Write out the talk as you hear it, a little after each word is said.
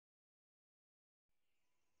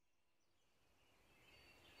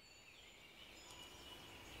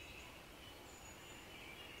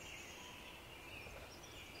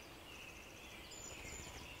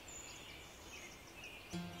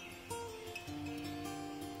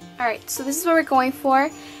Alright, so this is what we're going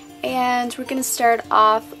for, and we're going to start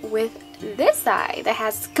off with this eye that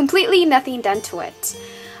has completely nothing done to it.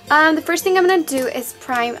 The first thing I'm going to do is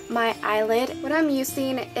prime my eyelid. What I'm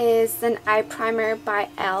using is an eye primer by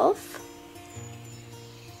e.l.f.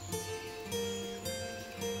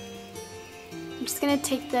 I'm just going to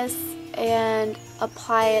take this and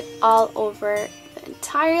apply it all over the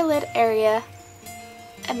entire lid area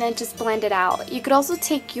and then just blend it out. You could also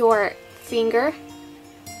take your finger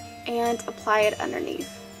and apply it underneath.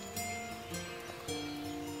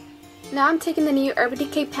 Now I'm taking the new Urban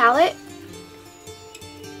Decay palette,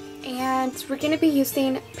 and we're going to be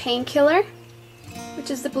using Painkiller,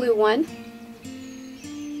 which is the blue one,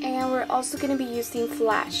 and we're also going to be using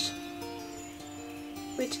Flash,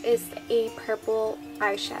 which is a purple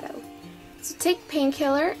eyeshadow. So take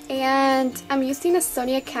Painkiller, and I'm using a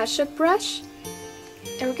Sonia Kashuk brush,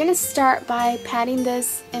 and we're going to start by patting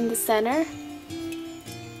this in the center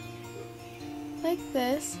like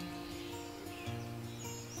this.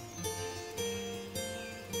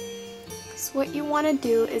 So what you want to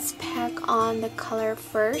do is pack on the color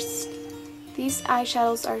first. These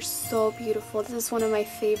eyeshadows are so beautiful. This is one of my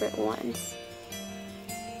favorite ones.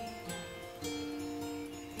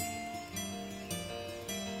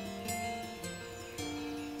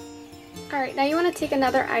 Alright, now you want to take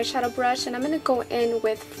another eyeshadow brush, and I'm going to go in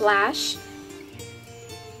with Flash.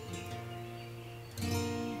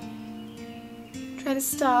 Try to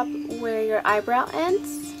stop where your eyebrow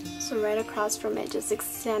ends, so right across from it, just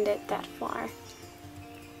extend it that far.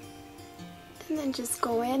 And then just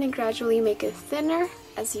go in and gradually make it thinner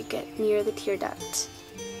as you get near the tear duct.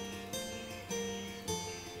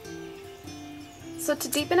 So to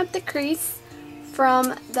deepen up the crease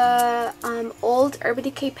from the old Urban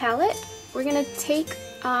Decay palette, we're going to take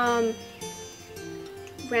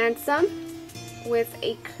Ransom with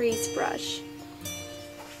a crease brush.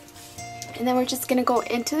 And then we're just going to go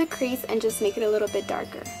into the crease and just make it a little bit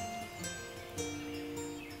darker.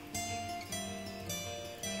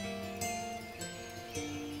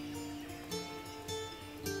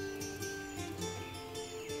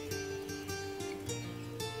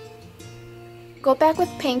 Go back with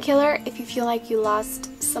Painkiller if you feel like you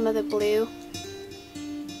lost some of the blue,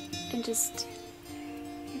 and just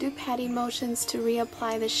do patting motions to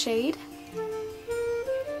reapply the shade.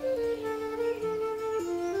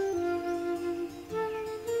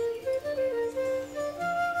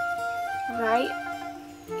 Right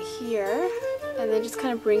here, and then just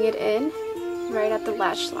kind of bring it in right at the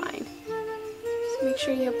lash line. So make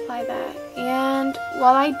sure you apply that. And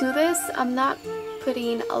while I do this, I'm not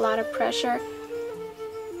putting a lot of pressure.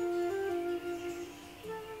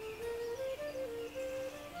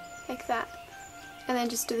 Like that. And then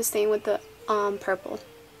just do the same with the purple.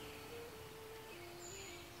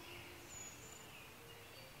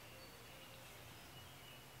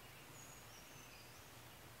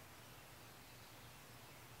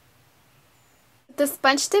 The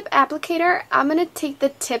sponge tip applicator, I'm going to take the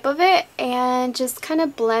tip of it and just kind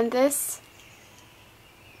of blend this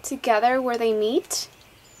together where they meet.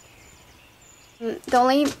 The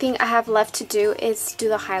only thing I have left to do is do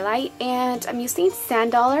the highlight, and I'm using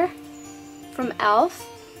Sand Dollar from e.l.f.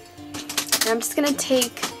 And I'm just going to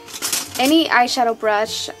take any eyeshadow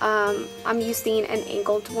brush. I'm using an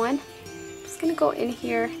angled one. I'm just going to go in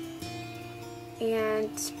here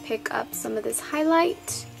and pick up some of this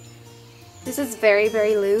highlight. This is very,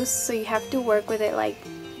 very loose, so you have to work with it like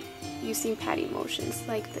using patting motions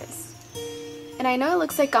like this. And I know it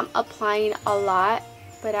looks like I'm applying a lot,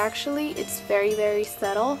 but actually it's very, very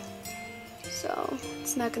subtle, so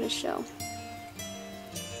it's not going to show.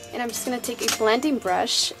 And I'm just going to take a blending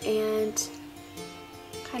brush and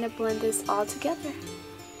kind of blend this all together.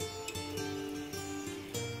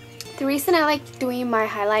 The reason I like doing my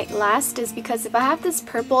highlight last is because if I have this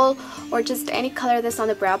purple or just any color that's on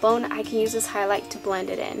the brow bone, I can use this highlight to blend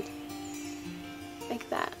it in. Like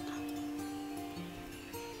that.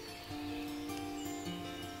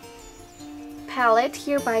 Palette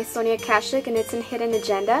here by Sonia Kashuk, and it's in Hidden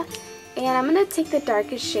Agenda. And I'm going to take the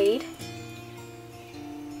darkest shade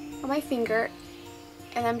on my finger,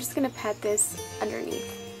 and I'm just going to pat this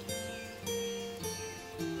underneath.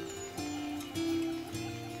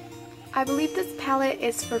 I believe this palette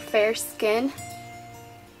is for fair skin.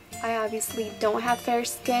 I obviously don't have fair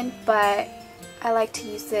skin, but I like to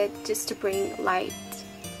use it just to bring light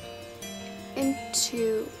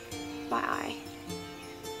into my eye.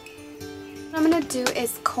 What I'm going to do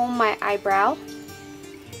is comb my eyebrow,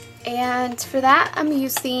 and for that I'm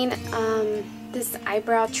using this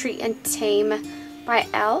eyebrow Treat and Tame by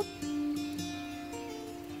e.l.f.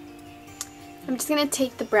 I'm just going to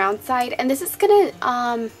take the brown side, and this is going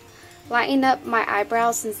to lighten up my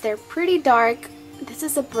eyebrows since they're pretty dark. This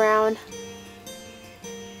is a brown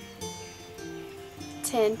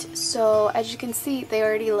tint, so as you can see, they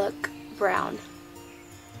already look brown.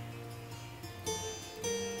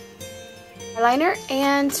 Eyeliner,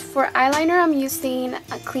 and for eyeliner I'm using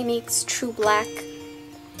a Clinique's True Black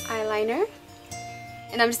eyeliner,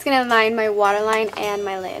 and I'm just going to line my waterline and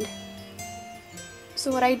my lid.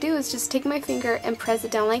 So what I do is just take my finger and press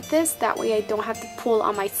it down like this, that way I don't have to pull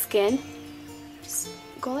on my skin. Just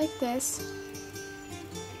go like this.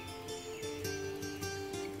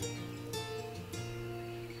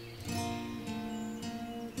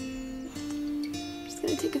 Just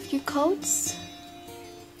going to take a few coats.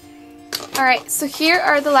 Alright, so here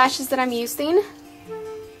are the lashes that I'm using.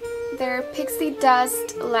 They're Pixie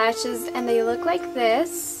Dust lashes and they look like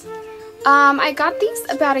this. I got these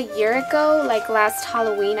about a year ago, like last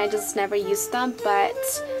Halloween. I just never used them,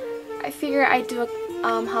 but I figure I'd do a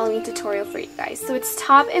Halloween tutorial for you guys. So it's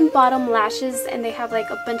top and bottom lashes and they have like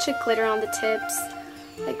a bunch of glitter on the tips,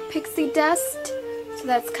 like pixie dust. So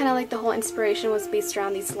that's kind of like the whole inspiration was based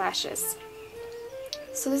around these lashes.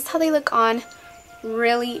 So this is how they look on.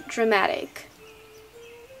 Really dramatic.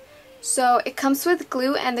 So it comes with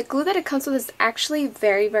glue, and the glue that it comes with is actually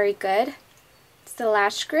very, very good. It's the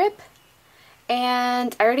Lash Grip,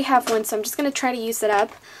 and I already have one, so I'm just going to try to use it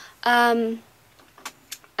up. I'm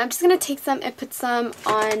just going to take some and put some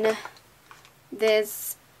on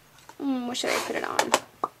this, what should I put it on?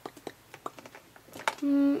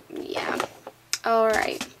 Yeah,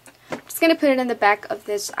 alright. I'm just going to put it in the back of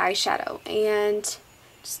this eyeshadow, and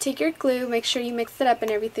just take your glue, make sure you mix it up and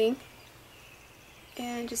everything,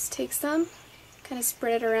 and just take some, kind of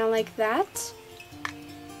spread it around like that.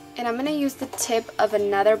 And I'm going to use the tip of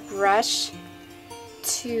another brush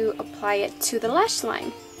to apply it to the lash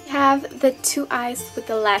line. I have the two eyes with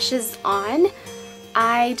the lashes on.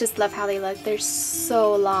 I just love how they look. They're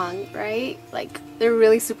so long, right? Like, they're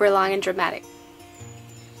really super long and dramatic.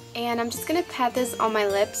 And I'm just going to pat this on my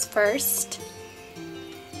lips first.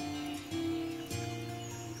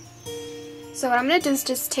 So what I'm going to do is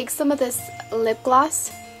just take some of this lip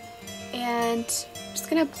gloss and I'm just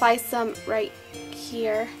going to apply some right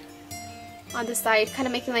here on the side, kind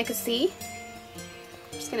of making like a C.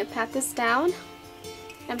 I'm just going to pat this down.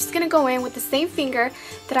 I'm just going to go in with the same finger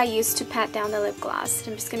that I used to pat down the lip gloss.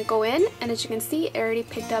 I'm just going to go in, and as you can see, it already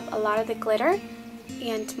picked up a lot of the glitter,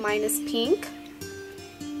 and mine is pink.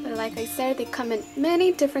 But like I said, they come in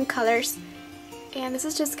many different colors, and this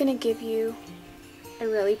is just going to give you a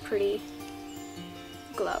really pretty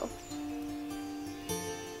glow.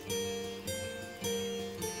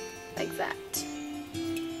 Like that.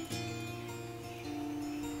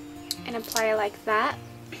 And apply it like that.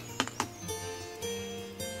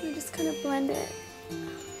 And just kind of blend it.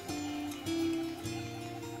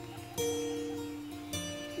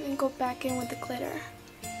 And then go back in with the glitter.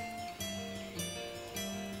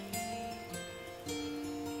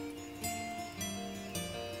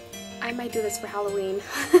 I might do this for Halloween.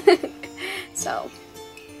 So,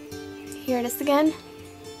 here it is again.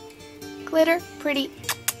 Glitter, pretty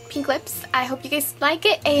pink lips. I hope you guys like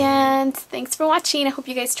it, and thanks for watching. I hope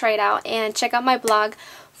you guys try it out, and check out my blog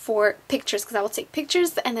for pictures, because I will take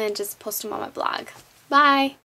pictures and then just post them on my blog. Bye!